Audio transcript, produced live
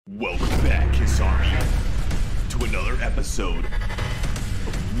Welcome back, Kiss Army, to another episode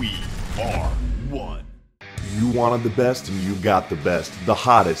of We Are One. You wanted the best and you got the best. The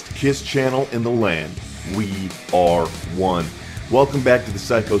hottest Kiss channel in the land. We Are One. Welcome back to the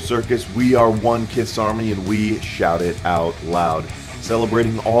Psycho Circus. We are one Kiss Army and we shout it out loud.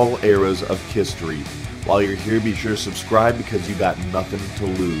 Celebrating all eras of Kisstory. While you're here, be sure to subscribe because you got nothing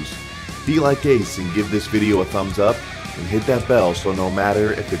to lose. Be like Ace and give this video a thumbs up and hit that bell so no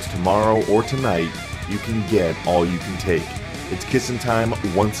matter if it's tomorrow or tonight, you can get all you can take. It's kissing time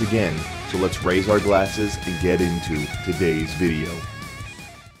once again, so let's raise our glasses and get into today's video.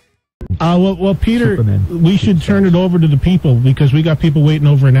 Well, Peter, Superman. we should turn it over to the people because we got people waiting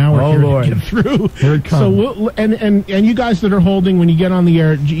over an hour here Lord. to get through. Here it comes. So and you guys that are holding when you get on the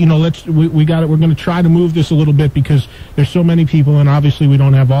air, you know, we got it. We're going to try to move this a little bit because there's so many people, and obviously we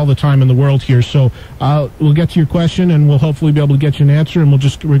don't have all the time in the world here. So we'll get to your question, and we'll hopefully be able to get you an answer, and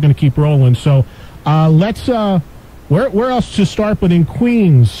we're going to keep rolling. So let's where else to start but in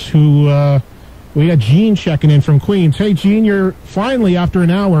Queens, who. We got Gene checking in from Queens. Hey, Gene, you're finally, after an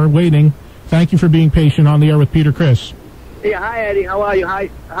hour waiting. Thank you for being patient on the air with Peter Criss. Yeah, hi, Eddie. How are you? Hi,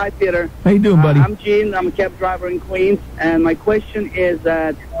 Peter. How you doing, buddy? I'm Gene. I'm a cab driver in Queens. And my question is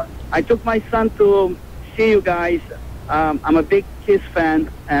that I took my son to see you guys. I'm a big Kiss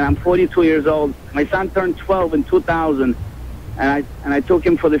fan, and I'm 42 years old. My son turned 12 in 2000, and I took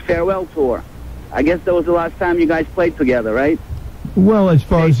him for the farewell tour. I guess that was the last time you guys played together, right? Well, as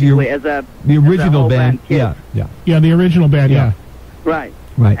far as the original band, yeah. Yeah, the original band, yeah. Right.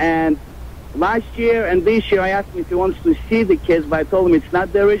 Right. And last year and this year, I asked him if he wants to see the Kiss, but I told him it's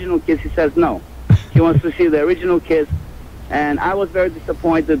not the original Kiss. He says no. He wants to see the original Kiss, and I was very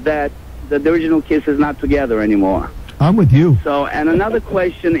disappointed that the original Kiss is not together anymore. I'm with you. So, and another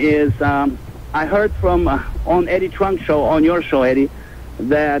question is, I heard from on Eddie Trunk show, on your show, Eddie,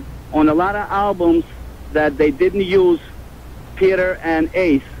 that on a lot of albums that they didn't use Peter and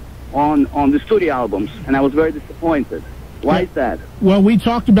Ace on the studio albums, and I was very disappointed. Why is that? Well, we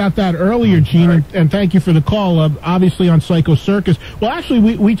talked about that earlier, Gene, and thank you for the call, obviously on Psycho Circus. Well,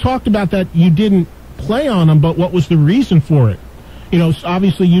 actually, we talked about that you didn't play on them, but what was the reason for it? You know,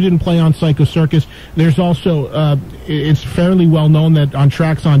 obviously you didn't play on Psycho Circus. There's also, it's fairly well known that on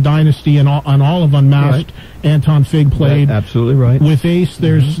tracks on Dynasty and on all of Unmasked, right, Anton Fig played. Right, absolutely right. With Ace,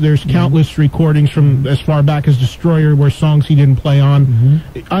 there's countless recordings from as far back as Destroyer where songs he didn't play on.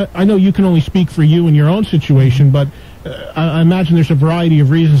 I know you can only speak for you in your own situation, but I imagine there's a variety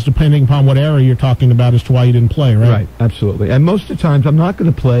of reasons depending upon what era you're talking about as to why you didn't play, right? Right, absolutely. And most of the times I'm not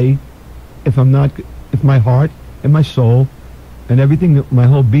going to play if my heart and my soul and everything, my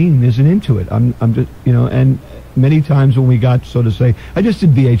whole being isn't into it. I'm just, you know, and many times when we got, so to say, I just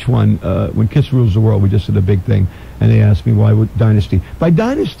did VH1, when Kiss Rules the World, we just did a big thing, and they asked me why would Dynasty. By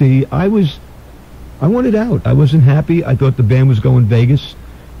Dynasty, I wanted out. I wasn't happy. I thought the band was going Vegas.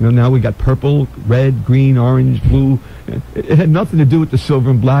 You know, now we got purple, red, green, orange, blue. It had nothing to do with the silver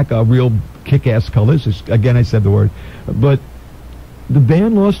and black, real kick-ass colors. Again, I said the word. But the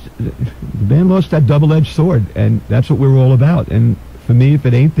band lost that double-edged sword, and that's what we're all about. And for me, if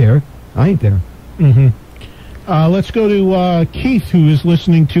it ain't there, I ain't there. Let's go to Keith, who is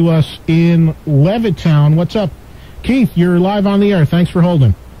listening to us in Levittown. What's up, Keith? You're live on the air. Thanks for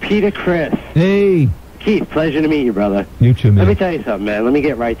holding. Peter Criss. Hey. Keith, pleasure to meet you, brother. You too, man. Let me tell you something, man. Let me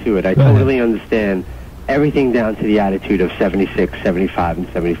get right to it. I Go totally ahead. understand everything down to the attitude of 76, 75, and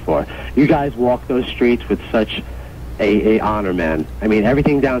 74. You guys walk those streets with such a honor, man. I mean,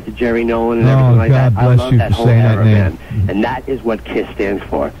 everything down to Jerry Nolan and everything like God that. I bless love you that for whole saying that era, name. man. And that is what KISS stands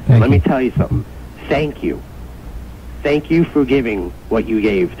for. Thank Let me you. tell you something. Thank you. Thank you for giving what you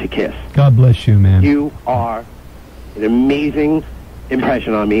gave to KISS. God bless you, man. You are an amazing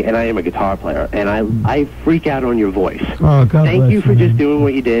impression on me, and I am a guitar player, and I freak out on your voice. Oh, God Thank bless you for man. just doing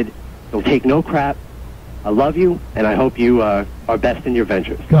what you did. Don't take no crap. I love you, and I hope you are best in your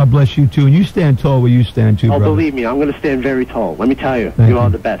ventures. God bless you, too. And you stand tall where you stand, too, Oh, brother. believe me, I'm going to stand very tall. Let me tell you, Thank you you. are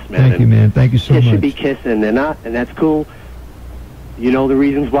the best, man. Thank you, man. Thank you so Kiss much. should be Kiss, and they're not, and that's cool. You know the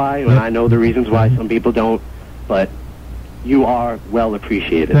reasons why, and I know the reasons why. Some people don't, but you are well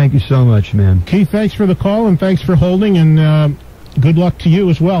appreciated. Thank you so much, man. Keith, thanks for the call, and thanks for holding, and good luck to you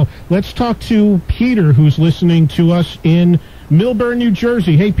as well. Let's talk to Peter, who's listening to us in Millburn, New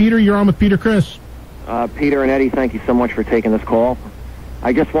Jersey. Hey, Peter, you're on with Peter Criss. Peter and Eddie, thank you so much for taking this call.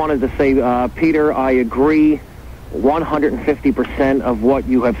 I just wanted to say, Peter, I agree 150% of what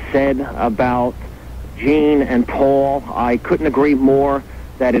you have said about Gene and Paul. I couldn't agree more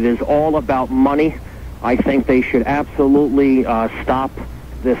that it is all about money. I think they should absolutely stop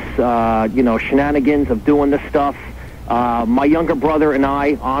this, shenanigans of doing this stuff. My younger brother and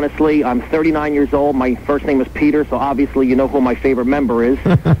I, honestly, I'm 39 years old. My first name is Peter, so obviously you know who my favorite member is.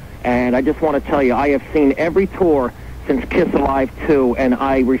 And I just want to tell you, I have seen every tour since Kiss Alive 2, and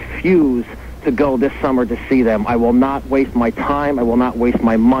I refuse to go this summer to see them. I will not waste my time. I will not waste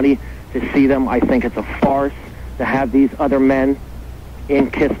my money to see them. I think it's a farce to have these other men in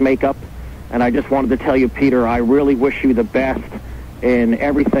Kiss makeup. And I just wanted to tell you, Peter, I really wish you the best in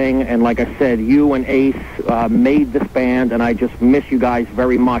everything. And like I said, you and Ace made this band, and I just miss you guys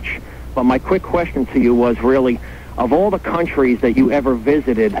very much. But my quick question to you was really, of all the countries that you ever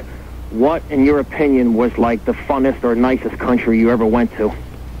visited, what, in your opinion, was like the funnest or nicest country you ever went to?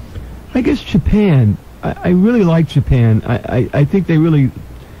 I guess Japan. I really like Japan. I think they really...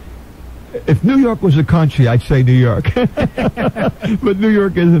 If New York was a country, I'd say New York. But New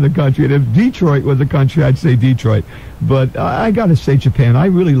York isn't a country. And if Detroit was a country, I'd say Detroit. But I got to say Japan. I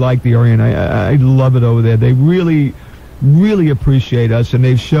really like the Orient. I love it over there. They really, really appreciate us, and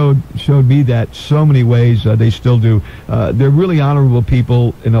they've showed me that so many ways. They still do. They're really honorable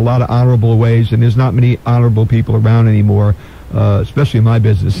people in a lot of honorable ways, and there's not many honorable people around anymore, especially in my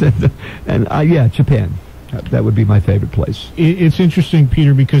business. And yeah, Japan. That would be my favorite place. It's interesting,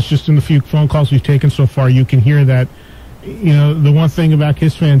 Peter, because just in the few phone calls we've taken so far, you can hear that, you know, the one thing about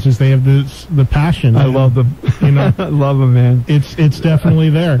Kiss fans is they have the passion. I love them. You know, I love them, man. It's definitely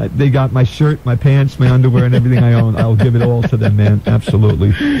there. They got my shirt, my pants, my underwear, and everything I own. I'll give it all to them, man.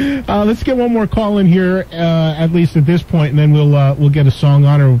 Absolutely. Let's get one more call in here, at least at this point, and then we'll get a song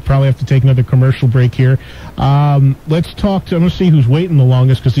on, or we'll probably have to take another commercial break here. Let's talk to, I'm going to see who's waiting the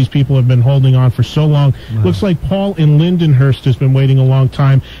longest, because these people have been holding on for so long. Wow. Looks like Paul in Lindenhurst has been waiting a long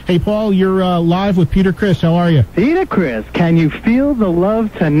time. Hey, Paul, you're live with Peter Criss. How are you? Peter Criss, can you feel the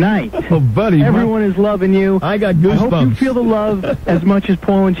love tonight? Oh, buddy. Everyone is loving you. I got goosebumps. I hope you feel the love as much as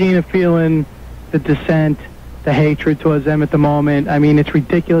Paul and Gene are feeling the dissent, the hatred towards them at the moment. I mean, it's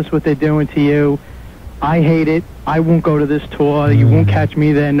ridiculous what they're doing to you. I hate it. I won't go to this tour. You won't catch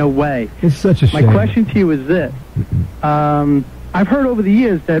me there. No way. It's such a shame. My question to you is this. I've heard over the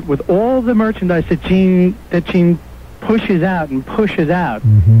years that with all the merchandise that Gene pushes out and pushes out,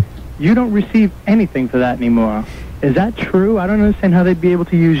 you don't receive anything for that anymore. Is that true? I don't understand how they'd be able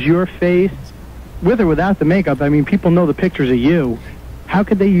to use your face, with or without the makeup. I mean, people know the pictures of you. How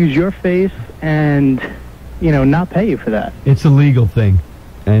could they use your face and, you know, not pay you for that? It's a legal thing,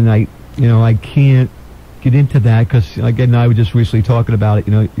 and I can't get into that because, again, I was just recently talking about it.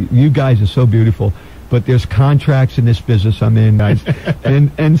 You know, you guys are so beautiful, but there's contracts in this business I'm in, guys,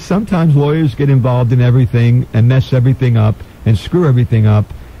 and sometimes lawyers get involved in everything and mess everything up and screw everything up,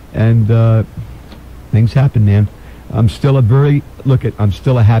 and things happen, man. I'm still I'm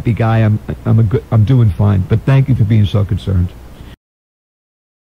still a happy guy. I'm doing fine, but thank you for being so concerned.